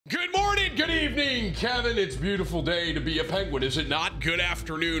Good evening, Kevin. It's a beautiful day to be a penguin, is it not? Good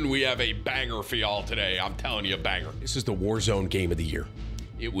afternoon. We have a banger for y'all today. I'm telling you, a banger. This is the Warzone game of the year.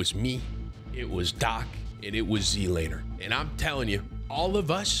 It was me, it was Doc, and it was Z-Laner. And I'm telling you, all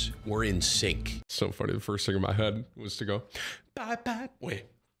of us were in sync. So funny, the first thing in my head was to go, bye, bye, wait,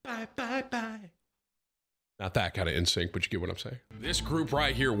 bye, bye, bye. Not that kind of in sync, but you get what I'm saying. This group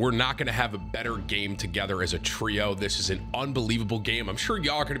right here, we're not gonna have a better game together as a trio. This is an unbelievable game. I'm sure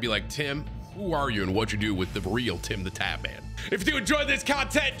y'all are gonna be like, Tim, who are you and what'd you do with the real TimTheTatman? If you enjoyed this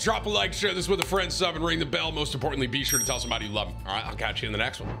content, drop a like, share this with a friend, sub, and ring the bell. Most importantly, be sure to tell somebody you love them. All right, I'll catch you in the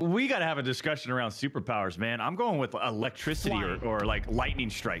next one. We got to have a discussion around superpowers, man. I'm going with electricity or like lightning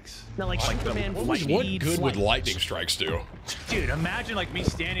strikes. No, like Superman. What good would lightning strikes do? Dude, imagine like me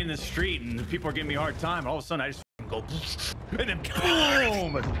standing in the street and people are giving me a hard time, and all of a sudden I just go and then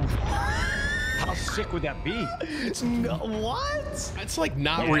boom. How sick would that be? No, what? It's like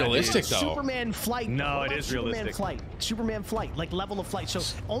not realistic though. Superman flight. No, it is Superman realistic. Flight. Superman flight, like level of flight. So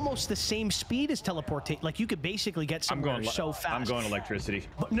almost the same speed as teleportation. Like you could basically get somewhere so fast. I'm going electricity.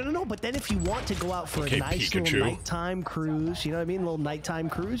 But no. But then if you want to go out for a nice little nighttime cruise, you know what I mean? A little nighttime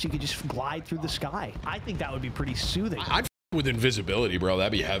cruise, you could just glide through the sky. I think that would be pretty soothing. I'd with invisibility, bro.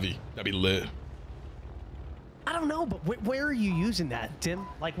 That'd be heavy. That'd be lit. I don't know, but where are you using that, Tim?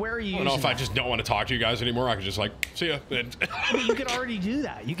 Like, where are you using I don't know if that? I just don't want to talk to you guys anymore. I could just like, see ya. I mean, you could already do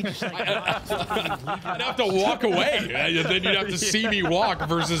that. You could just like, I'd have to walk away. And then you'd have to see me walk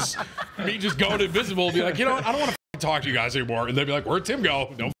versus me just going invisible and be like, you know what? I don't want to talk to you guys anymore. And they'd be like, where'd Tim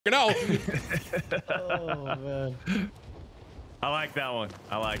go? Don't know. oh, man. I like that one.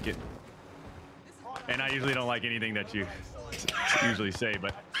 I like it. And I usually don't like anything that you usually say,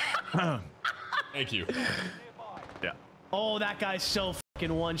 but thank you. Yeah. Oh, that guy's so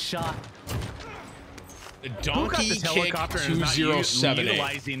fucking one shot. The donkey kick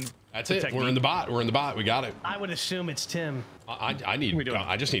 2078. That's it. We're in the bot. We're in the bot. We got it. I would assume it's Tim. I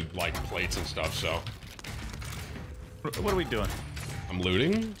just need like plates and stuff. So what are we doing? I'm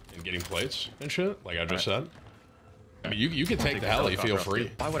looting and getting plates and shit, like I just said. I mean, you can take the heli. Feel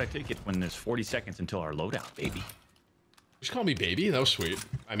free. Why would I take it when there's 40 seconds until our loadout, baby? Just call me baby. That was sweet.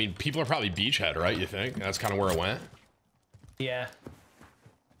 I mean, people are probably beachhead, right? You think that's kind of where it went? Yeah.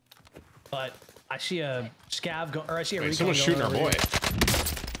 But I see a scav go, or I see a recon someone's shooting our boy.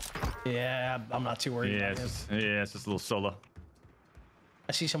 Yeah, I'm not too worried. Yeah, it's just a little solo.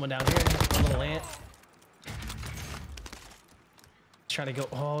 I see someone down here. A little ant. Trying to go.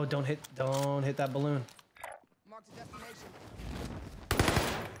 Oh, don't hit that balloon. Mark the destination.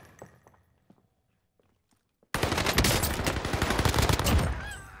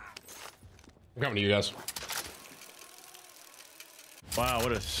 I'm coming to you guys. Wow,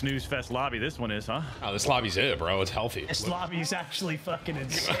 what a snooze fest lobby this one is, huh? Oh, this lobby's it, bro. It's healthy. This lobby's actually fucking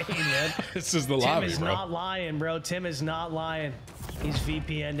insane, man. This is the lobby, bro. Tim is not lying, bro. Tim is not lying. He's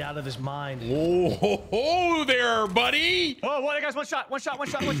VPN'd out of his mind. Whoa, there, buddy. Oh, what? That guy's one shot.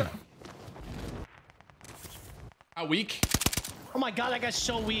 How weak? Oh my god, that guy's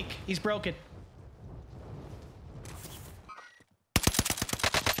so weak. He's broken.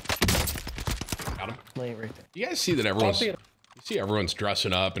 Got him. Lay it right there. You guys see that everyone's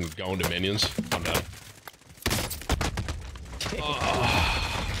dressing up and going to minions? I'm done.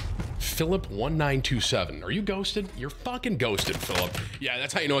 Philip1927. Are you ghosted? You're fucking ghosted, Philip. Yeah,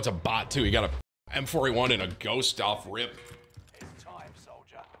 that's how you know it's a bot too. You got a M4A1 and a ghost off rip. It's time,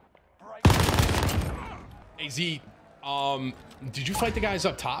 soldier. Hey Z, did you fight the guys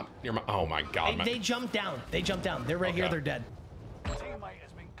up top? Near my, oh my god. They jumped down. They jumped down. They're right here. They're dead. Teammate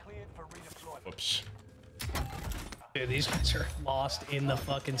has been cleared for redeployment. Whoops. Dude, these guys are lost in the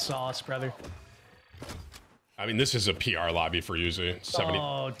fucking sauce, brother. I mean, this is a PR lobby for you, Z. 70,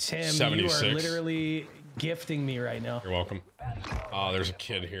 oh, Tim, 76. you are literally gifting me right now. You're welcome. Oh, there's a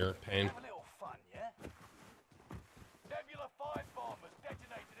kid here. Pain. Have a little fun, yeah? Nebula 5 bombers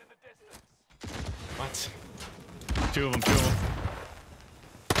detonated in the distance. What? Two of them.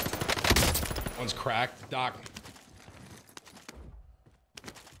 One's cracked. Doc.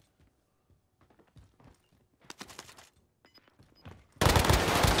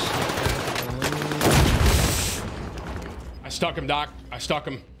 I stuck him, Doc. I stuck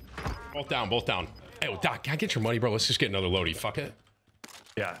him. Both down, both down. Hey, Doc, can I get your money, bro? Let's just get another loadie. Fuck it.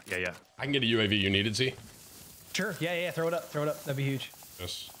 Yeah. I can get a UAV you needed, Z. Sure. Yeah. Throw it up. That'd be huge.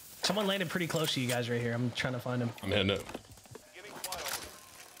 Yes. Someone landed pretty close to you guys right here. I'm trying to find him. I'm hitting it.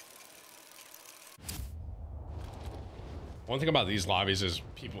 One thing about these lobbies is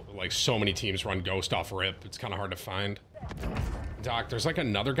people, like so many teams run ghost off rip. It's kind of hard to find. Doc, there's like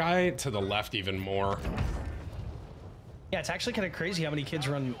another guy to the left even more. Yeah, it's actually kind of crazy how many kids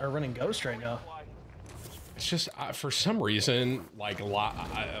are running Ghost right now. It's just for some reason, like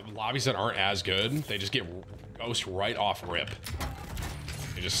lobbies that aren't as good, they just get Ghost right off rip.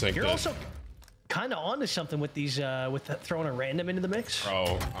 You just think you're also kind of onto something with these with throwing a random into the mix.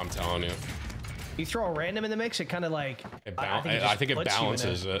 Bro, I'm telling you. You throw a random in the mix, it kind of like I think it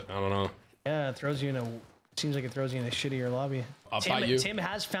balances it. I don't know. Yeah, it throws you in a. Seems like it throws you in a shittier lobby. Tim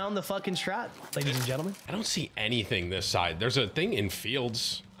has found the fucking strat, ladies and gentlemen. I don't see anything this side. There's a thing in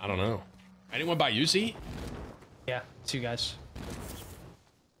fields. I don't know. Anyone by UC? Yeah, it's you guys.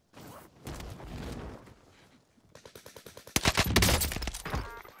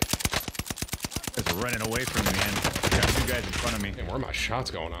 It's running away from me, man. I got two guys in front of me. Hey, where are my shots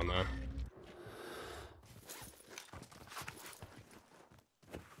going on though?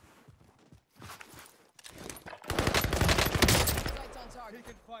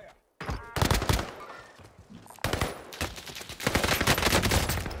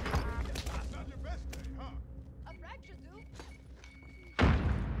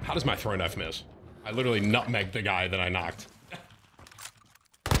 How does my throw knife miss? I literally nutmegged the guy that I knocked.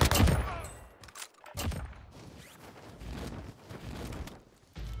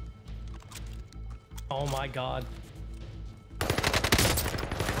 Oh my god.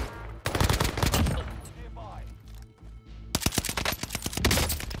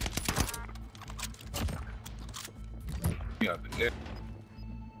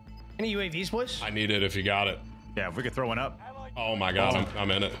 Any UAVs, boys? I need it if you got it. Yeah, if we could throw one up. Oh my god, I'm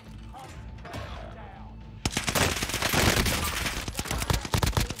in it.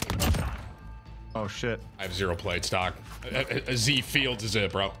 Oh shit. I have 0 plate stock. A Z Fields is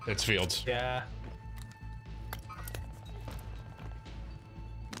it, bro. It's Fields. Yeah.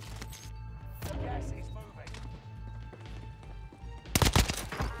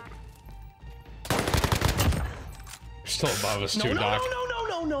 You're still above us too, Doc.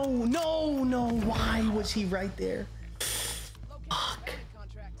 No. Why was he right there? Fuck.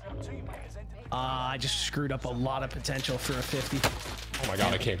 I just screwed up a lot of potential for a 50. Oh my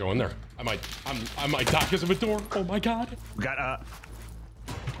god, I can't go in there. I might die because of a door. Oh my god. We got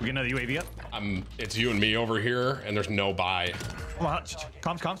another UAV up. It's you and me over here, and there's no buy. Come on,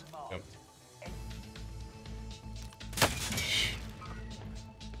 comms. Yep.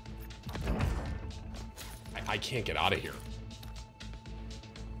 I can't get out of here.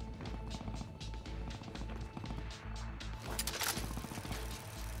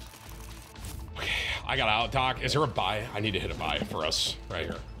 Okay, I got out, Doc. Is there a buy? I need to hit a buy for us right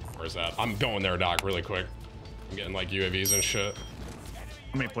here. Where's that? I'm going there, Doc, really quick. I'm getting like UAVs and shit.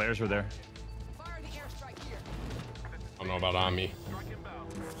 How many players were there? I don't know about on me.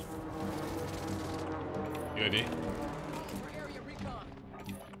 UAV.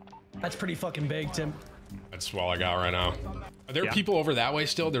 That's pretty fucking big, Tim. That's all I got right now. Are there people over that way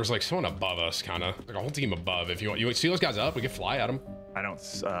still? There's like someone above us, kind of like a whole team above. If you want, you see those guys up, we can fly at them. I don't.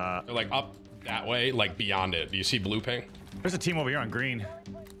 They're like up that way, like beyond it. Do you see blue ping? There's a team over here on green.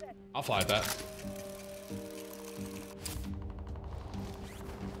 I'll fly at that.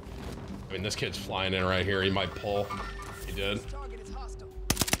 I mean, this kid's flying in right here. He might pull. He did.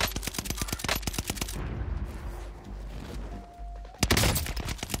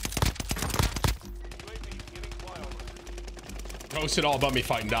 Ghosted all above me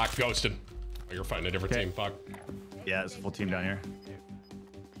fighting, Doc. Ghosted. Oh, you're fighting a different team. Fuck. Yeah, it's a full team down here.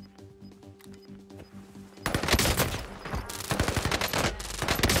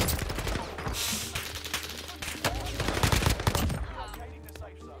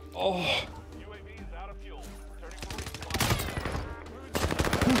 Oh.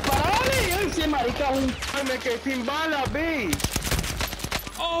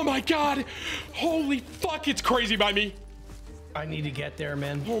 Oh my god. Holy fuck, it's crazy by me. I need to get there,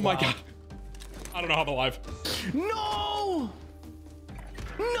 man. Oh my god. I don't know how I'm alive. No!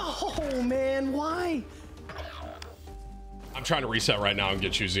 No, man, why? I'm trying to reset right now and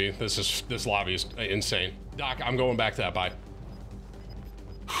get you, Z. This lobby is insane. Doc, I'm going back to that buy.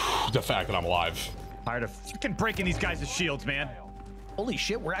 The fact that I'm alive. Tired of freaking breaking these guys' shields, man. Holy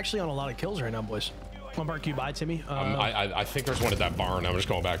shit, we're actually on a lot of kills right now, boys. I'll mark you by, Timmy. I think there's one at that barn. I'm just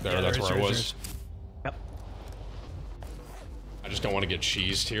going back there. Yeah, that's where I was. Yep. I just don't want to get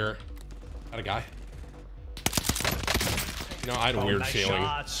cheesed here. Got a guy? You know, I had a weird feeling.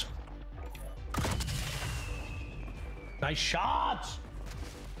 Shots. Nice shots.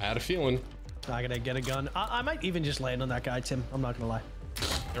 I had a feeling. I gotta get a gun. I might even just land on that guy, Tim. I'm not gonna lie.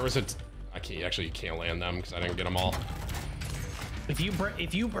 There was a. I can't actually. You can't land them because I didn't get them all. If you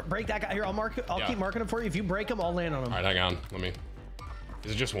break that guy here, I'll mark. I'll keep marking him for you. If you break him, I'll land on him. All right, hang on. Let me.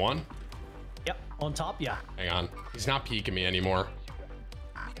 Is it just one? Yep, On top, yeah. Hang on. He's not peeking me anymore.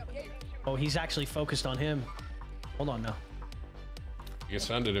 Oh, he's actually focused on him. Hold on now. You can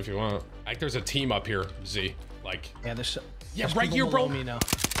send it if you want. Like, there's a team up here, Z. Like, Yeah, there's right here, bro. me now.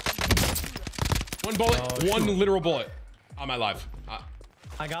 One bullet, Oh, one literal bullet on my life.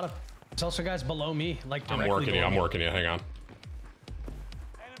 I got him. There's also guys below me, like I'm directly working you. below I'm me. working you. Hang on.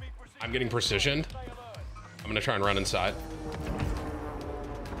 I'm getting precisioned. I'm gonna try and run inside.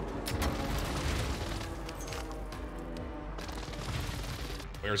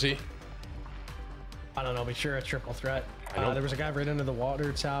 Where is he? I don't know, but sure, a triple threat. I know. There was a guy right under the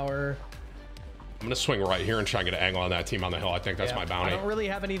water tower. I'm gonna swing right here and try and get an angle on that team on the hill. I think that's Yeah, my bounty. I don't really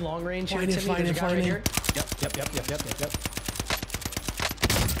have any long range here. Find it, Timmy. find There's it, a guy find right it. here. Yep.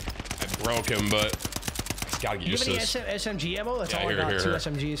 I broke him, but I gotta get You used have to any this. SMG ammo? That's Yeah, all here, I got. here, Two here.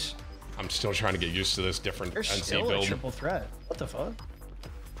 SMGs. I'm still trying to get used to this different There's NC still build. a triple threat. What the fuck?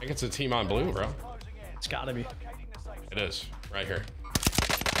 I think it's a team on blue, bro. It's gotta be. It is right here.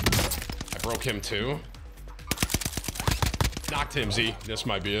 I broke him too. Knocked him, Z. This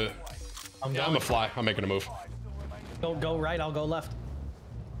might be it. I'm Yeah, going. I'm a fly. I'm making a move. Go right, I'll go left.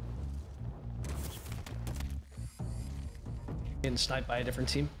 Getting sniped by a different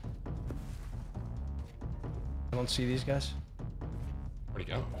team. I don't see these guys. Where'd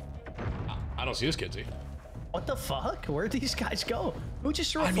he go? I don't see this kid, Z. What the fuck? Where'd these guys go? Who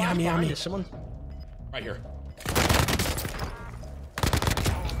just threw a On me, flash on me, on behind me. us? Someone. Right here.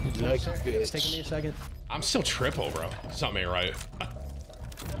 It's taking me a second. I'm still triple, bro. Something ain't right.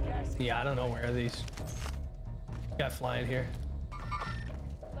 Yeah, I don't know where are these. Got flying here.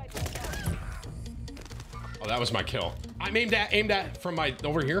 Oh, that was my kill. I'm aimed at from my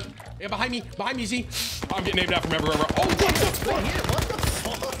over here. Yeah, behind me, Z. Oh, I'm getting aimed at from everywhere. Oh, what the fuck? Right here, what the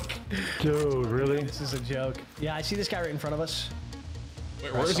fuck? Dude, really? This is a joke. Yeah, I see this guy right in front of us.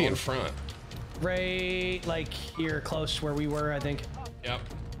 Wait, where is he in front? Right, like here, close where we were, I think. Yep.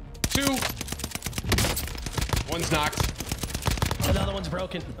 Two. One's knocked. Another one's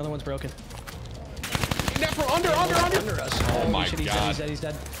broken. Another one's broken. Aimed at from under. Under us. Oh my shit, God. He's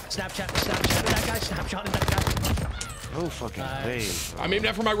dead. Snapchat that guy. Snapshot that guy. No fucking way. I'm aimed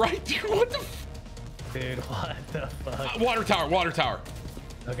at from my right. Dude, what the? Dude, what the fuck? Water tower.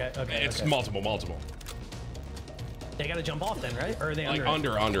 Okay. It's okay. multiple. They gotta jump off then, right? Or are they Like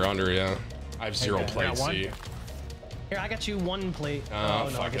under? under, yeah. I have zero Okay. plates, Got one. Z. Here, I got you one plate. Oh, Oh,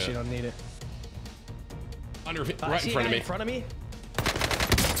 no, I fuck guess it. you don't need it. Under, I right see in a front of guy me. in front of me.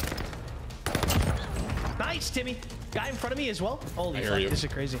 Nice, Timmy. Guy in front of me as well. Holy I hear fuck, you. this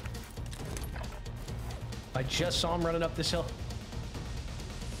is crazy. I just saw him running up this hill.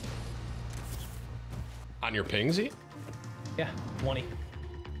 On your ping, Z? Yeah, 20.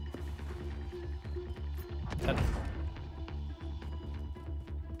 Dead.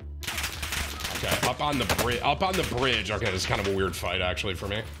 Okay, up on the bridge. Okay, this is kind of a weird fight actually for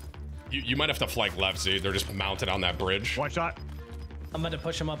me. You might have to flank left, Z. They're just mounted on that bridge. One shot. I'm about to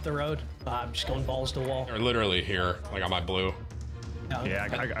push him up the road. I'm just going balls to wall. They're literally here, like on my blue. Yeah,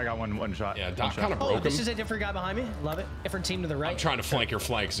 I got one shot. Yeah, One Doc shot. kind of Oh, broke this him. is a different guy behind me. Love it. Different team to the right. I'm trying to flank your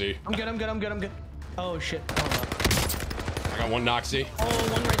flank, Z. I'm good. Oh, shit. Oh, no. I got one knock, Z. Oh,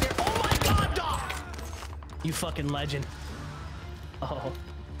 one right there. Oh, my God, Doc. You fucking legend. Oh.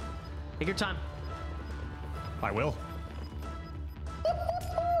 Take your time. I will.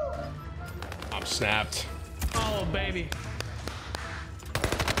 I'm snapped. Oh, baby.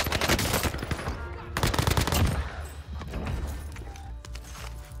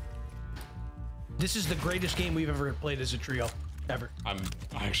 This is the greatest game we've ever played as a trio. Ever. I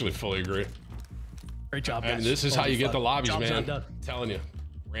actually fully agree. Great job, guys. And this is how Holy you get fuck. the lobbies, Job's man. not done. I'm telling you.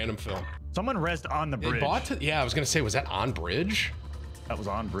 Random film. Someone rest on the They bridge. bought to, yeah, I was gonna say, was that on bridge? That was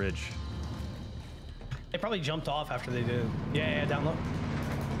on bridge. They probably jumped off after they did. Yeah, down low.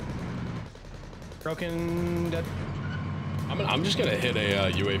 Broken, dead. I'm just gonna hit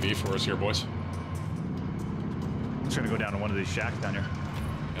a UAV for us here, boys. I'm just gonna go down to one of these shacks down here.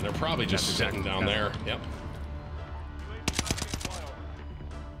 And they're probably just That's sitting exactly- down there. Yep.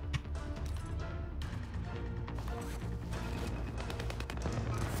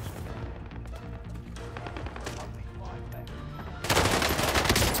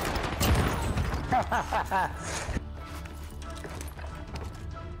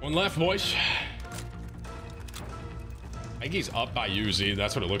 One left, boys. I think he's up by you, Z.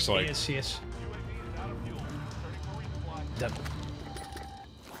 That's what it looks like. He is. Dead.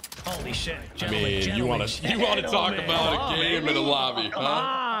 Holy shit. I mean, you want to talk about a game in a lobby, huh?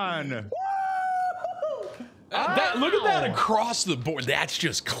 On. Look at that across the board. That's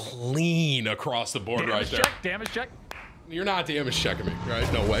just clean across the board right Damage there. check. Damage check. You're not damage checking me,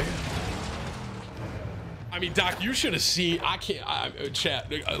 right? No way. I mean, Doc, you should have seen. I can't.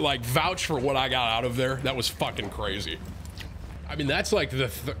 Chat, like, vouch for what I got out of there. That was fucking crazy. I mean, that's like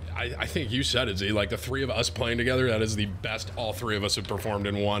I think you said it, Z. Like the three of us playing together. That is the best all three of us have performed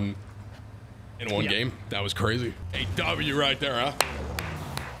in one game. That was crazy. A W right there, huh?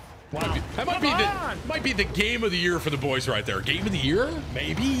 Wow. That might be the game of the year for the boys right there. Game of the year,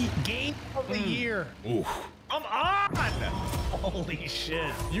 maybe. Game of the year. Ooh. Come on! Holy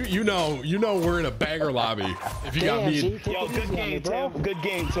shit. You know we're in a banger lobby. If you got me, Yo, good game, Tim. Good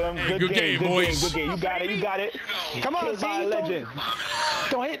game, Tim. Good game, boys. Good game. You got it. You got it. Come on, Z. Legend.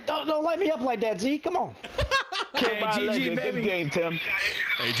 Don't light me up like that, Z. Come on. GG, baby. Good game, Tim.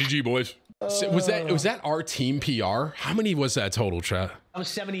 Hey, GG, boys. Was that our team PR? How many was that total, chat? I was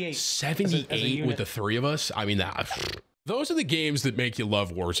 78. 78 with the three of us. I mean, those are the games that make you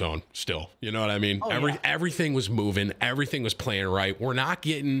love Warzone still. You know what I mean? Oh, everything was moving. Everything was playing right. We're not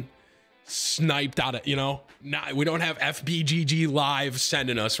getting sniped out of, we don't have FBGG live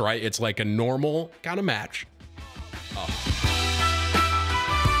sending us, right? It's like a normal kind of match. Oh.